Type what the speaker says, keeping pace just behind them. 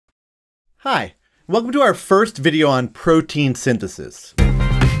Hi, welcome to our first video on protein synthesis.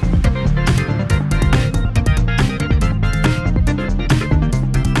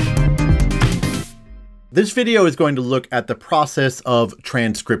 This video is going to look at the process of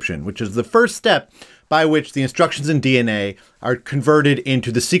transcription, which is the first step by which the instructions in DNA are converted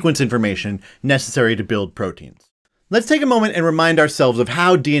into the sequence information necessary to build proteins. Let's take a moment and remind ourselves of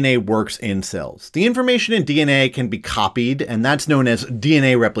how DNA works in cells. The information in DNA can be copied, and that's known as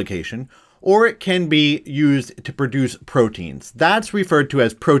DNA replication, or it can be used to produce proteins. That's referred to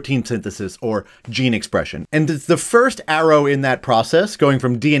as protein synthesis or gene expression. And it's the first arrow in that process, going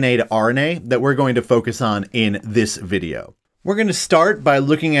from DNA to RNA, that we're going to focus on in this video. We're going to start by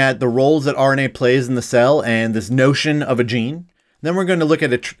looking at the roles that RNA plays in the cell and this notion of a gene. Then we're going to look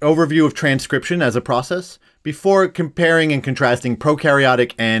at an overview of transcription as a process before comparing and contrasting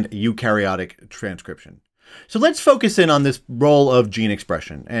prokaryotic and eukaryotic transcription. So let's focus in on this role of gene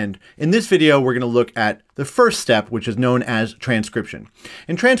expression. And in this video, we're going to look at the first step, which is known as transcription.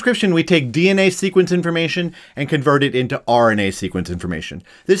 In transcription, we take DNA sequence information and convert it into RNA sequence information.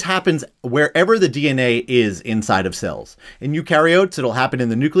 This happens wherever the DNA is inside of cells. In eukaryotes, it'll happen in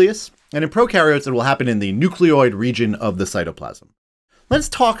the nucleus, and in prokaryotes, it will happen in the nucleoid region of the cytoplasm. Let's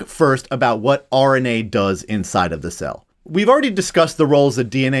talk first about what RNA does inside of the cell. We've already discussed the roles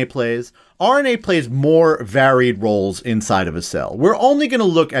that DNA plays. RNA plays more varied roles inside of a cell. We're only going to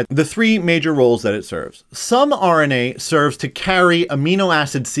look at the three major roles that it serves. Some RNA serves to carry amino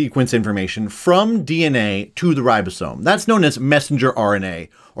acid sequence information from DNA to the ribosome. That's known as messenger RNA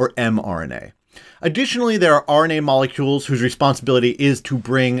or mRNA. Additionally, there are RNA molecules whose responsibility is to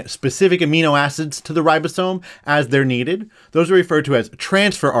bring specific amino acids to the ribosome as they're needed. Those are referred to as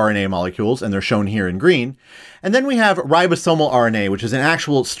transfer RNA molecules, and they're shown here in green. And then we have ribosomal RNA, which is an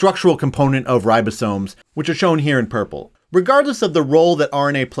actual structural component of ribosomes, which are shown here in purple. Regardless of the role that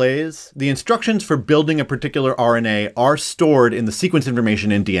RNA plays, the instructions for building a particular RNA are stored in the sequence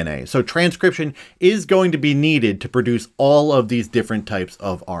information in DNA. So transcription is going to be needed to produce all of these different types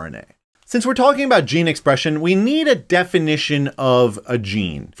of RNA. Since we're talking about gene expression, we need a definition of a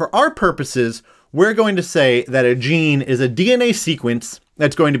gene. For our purposes, we're going to say that a gene is a DNA sequence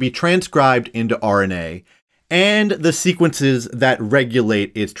that's going to be transcribed into RNA and the sequences that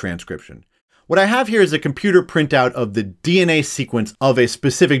regulate its transcription. What I have here is a computer printout of the DNA sequence of a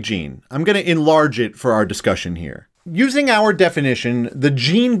specific gene. I'm going to enlarge it for our discussion here. Using our definition, the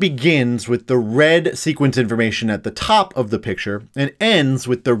gene begins with the red sequence information at the top of the picture and ends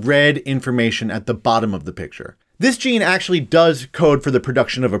with the red information at the bottom of the picture. This gene actually does code for the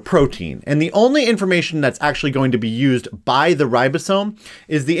production of a protein, and the only information that's actually going to be used by the ribosome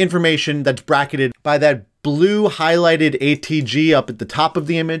is the information that's bracketed by that blue highlighted ATG up at the top of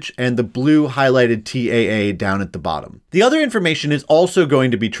the image and the blue highlighted TAA down at the bottom. The other information is also going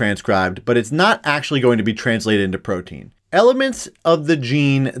to be transcribed, but it's not actually going to be translated into protein. Elements of the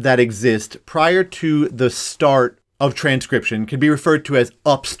gene that exist prior to the start of transcription can be referred to as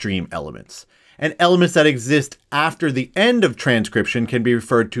upstream elements. And elements that exist after the end of transcription can be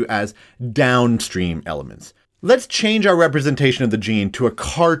referred to as downstream elements. Let's change our representation of the gene to a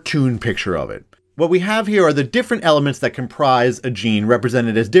cartoon picture of it. What we have here are the different elements that comprise a gene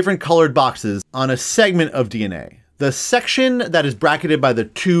represented as different colored boxes on a segment of DNA. The section that is bracketed by the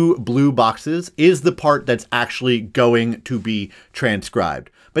two blue boxes is the part that's actually going to be transcribed,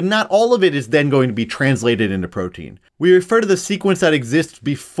 but not all of it is then going to be translated into protein. We refer to the sequence that exists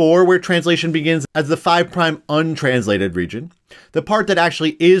before where translation begins as the 5' untranslated region. The part that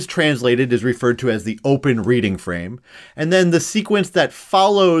actually is translated is referred to as the open reading frame. And then the sequence that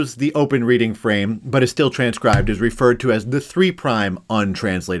follows the open reading frame, but is still transcribed, is referred to as the 3'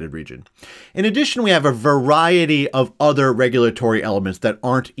 untranslated region. In addition, we have a variety of other regulatory elements that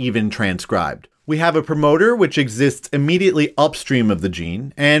aren't even transcribed. We have a promoter, which exists immediately upstream of the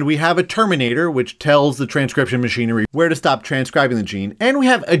gene, and we have a terminator, which tells the transcription machinery where to stop transcribing the gene, and we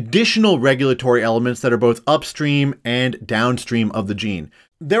have additional regulatory elements that are both upstream and downstream of the gene.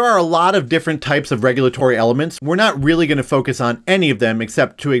 There are a lot of different types of regulatory elements. We're not really going to focus on any of them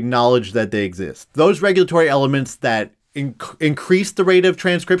except to acknowledge that they exist. Those regulatory elements that increase the rate of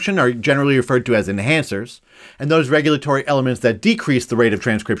transcription are generally referred to as enhancers, and those regulatory elements that decrease the rate of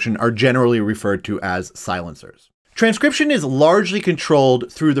transcription are generally referred to as silencers. Transcription is largely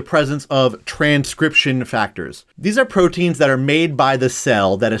controlled through the presence of transcription factors. These are proteins that are made by the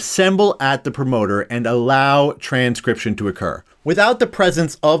cell that assemble at the promoter and allow transcription to occur. Without the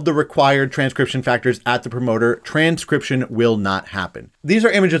presence of the required transcription factors at the promoter, transcription will not happen. These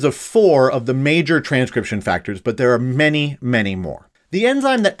are images of 4 of the major transcription factors, but there are many, many more. The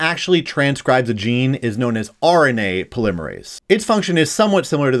enzyme that actually transcribes a gene is known as RNA polymerase. Its function is somewhat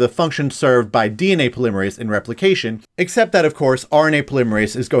similar to the function served by DNA polymerase in replication, except that, of course, RNA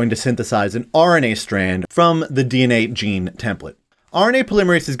polymerase is going to synthesize an RNA strand from the DNA gene template. RNA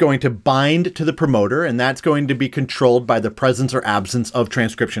polymerase is going to bind to the promoter, and that's going to be controlled by the presence or absence of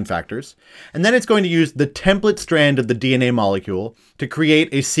transcription factors. And then it's going to use the template strand of the DNA molecule to create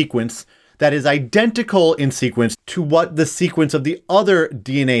a sequence that is identical in sequence to what the sequence of the other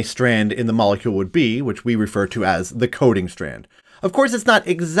DNA strand in the molecule would be, which we refer to as the coding strand. Of course, it's not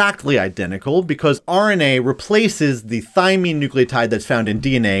exactly identical because RNA replaces the thymine nucleotide that's found in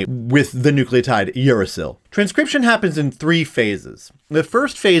DNA with the nucleotide uracil. Transcription happens in 3 phases. The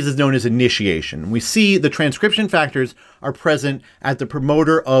first phase is known as initiation. We see the transcription factors are present at the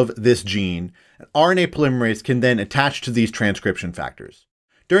promoter of this gene. RNA polymerase can then attach to these transcription factors.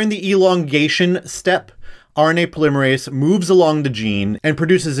 During the elongation step, RNA polymerase moves along the gene and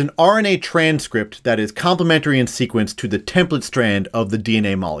produces an RNA transcript that is complementary in sequence to the template strand of the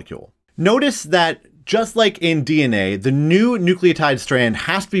DNA molecule. Notice that just like in DNA, the new nucleotide strand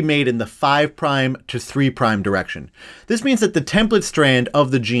has to be made in the 5' to 3' direction. This means that the template strand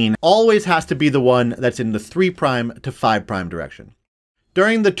of the gene always has to be the one that's in the 3' to 5' direction.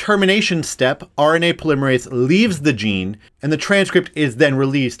 During the termination step, RNA polymerase leaves the gene, and the transcript is then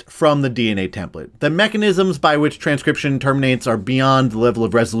released from the DNA template. The mechanisms by which transcription terminates are beyond the level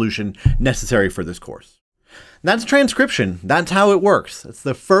of resolution necessary for this course. That's transcription. That's how it works. It's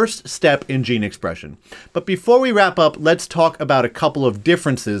the first step in gene expression. But before we wrap up, let's talk about a couple of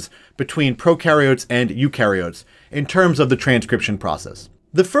differences between prokaryotes and eukaryotes in terms of the transcription process.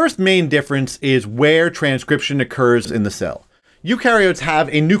 The first main difference is where transcription occurs in the cell. Eukaryotes have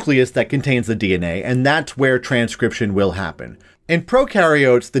a nucleus that contains the DNA, and that's where transcription will happen. In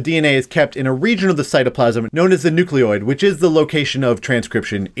prokaryotes, the DNA is kept in a region of the cytoplasm known as the nucleoid, which is the location of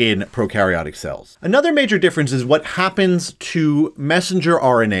transcription in prokaryotic cells. Another major difference is what happens to messenger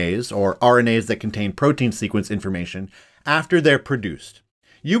RNAs, or RNAs that contain protein sequence information, after they're produced.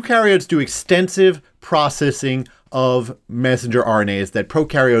 Eukaryotes do extensive processing of messenger RNAs that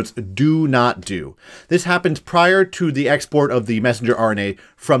prokaryotes do not do. This happens prior to the export of the messenger RNA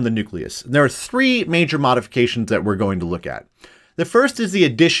from the nucleus. And there are 3 major modifications that we're going to look at. The first is the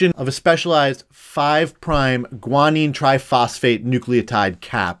addition of a specialized 5' guanine triphosphate nucleotide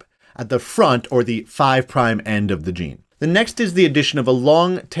cap at the front or the 5' end of the gene. The next is the addition of a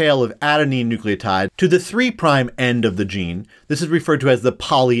long tail of adenine nucleotide to the 3' end of the gene. This is referred to as the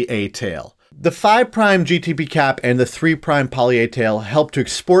poly-A tail. The 5' GTP cap and the 3' poly-A tail help to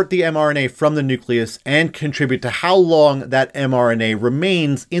export the mRNA from the nucleus and contribute to how long that mRNA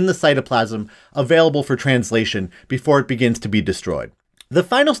remains in the cytoplasm available for translation before it begins to be destroyed. The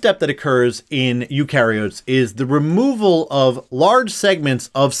final step that occurs in eukaryotes is the removal of large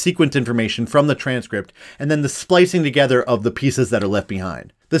segments of sequence information from the transcript and then the splicing together of the pieces that are left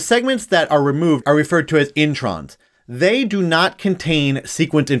behind. The segments that are removed are referred to as introns. They do not contain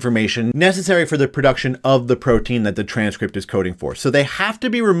sequence information necessary for the production of the protein that the transcript is coding for. So they have to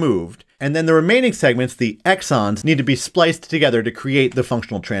be removed, and then the remaining segments, the exons, need to be spliced together to create the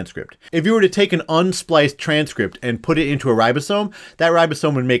functional transcript. If you were to take an unspliced transcript and put it into a ribosome, that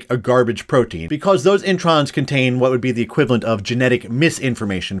ribosome would make a garbage protein because those introns contain what would be the equivalent of genetic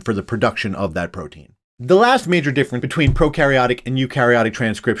misinformation for the production of that protein. The last major difference between prokaryotic and eukaryotic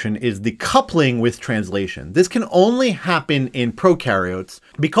transcription is the coupling with translation. This can only happen in prokaryotes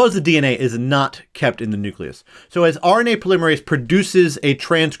because the DNA is not kept in the nucleus. So as RNA polymerase produces a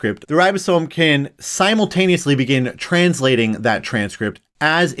transcript, the ribosome can simultaneously begin translating that transcript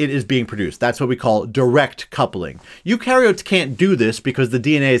as it is being produced. That's what we call direct coupling. Eukaryotes can't do this because the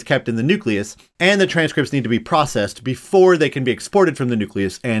DNA is kept in the nucleus and the transcripts need to be processed before they can be exported from the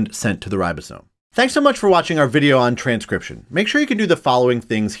nucleus and sent to the ribosome. Thanks so much for watching our video on transcription. Make sure you can do the following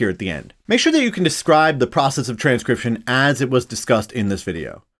things here at the end. Make sure that you can describe the process of transcription as it was discussed in this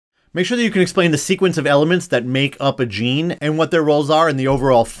video. Make sure that you can explain the sequence of elements that make up a gene and what their roles are in the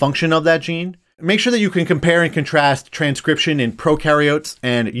overall function of that gene. Make sure that you can compare and contrast transcription in prokaryotes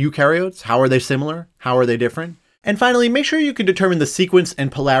and eukaryotes. How are they similar? How are they different? And finally, make sure you can determine the sequence and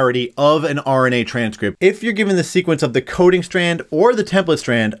polarity of an RNA transcript if you're given the sequence of the coding strand or the template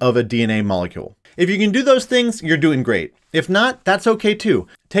strand of a DNA molecule. If you can do those things, you're doing great. If not, that's okay too.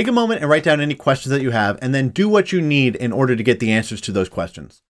 Take a moment and write down any questions that you have, and then do what you need in order to get the answers to those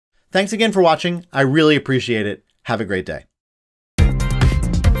questions. Thanks again for watching. I really appreciate it. Have a great day.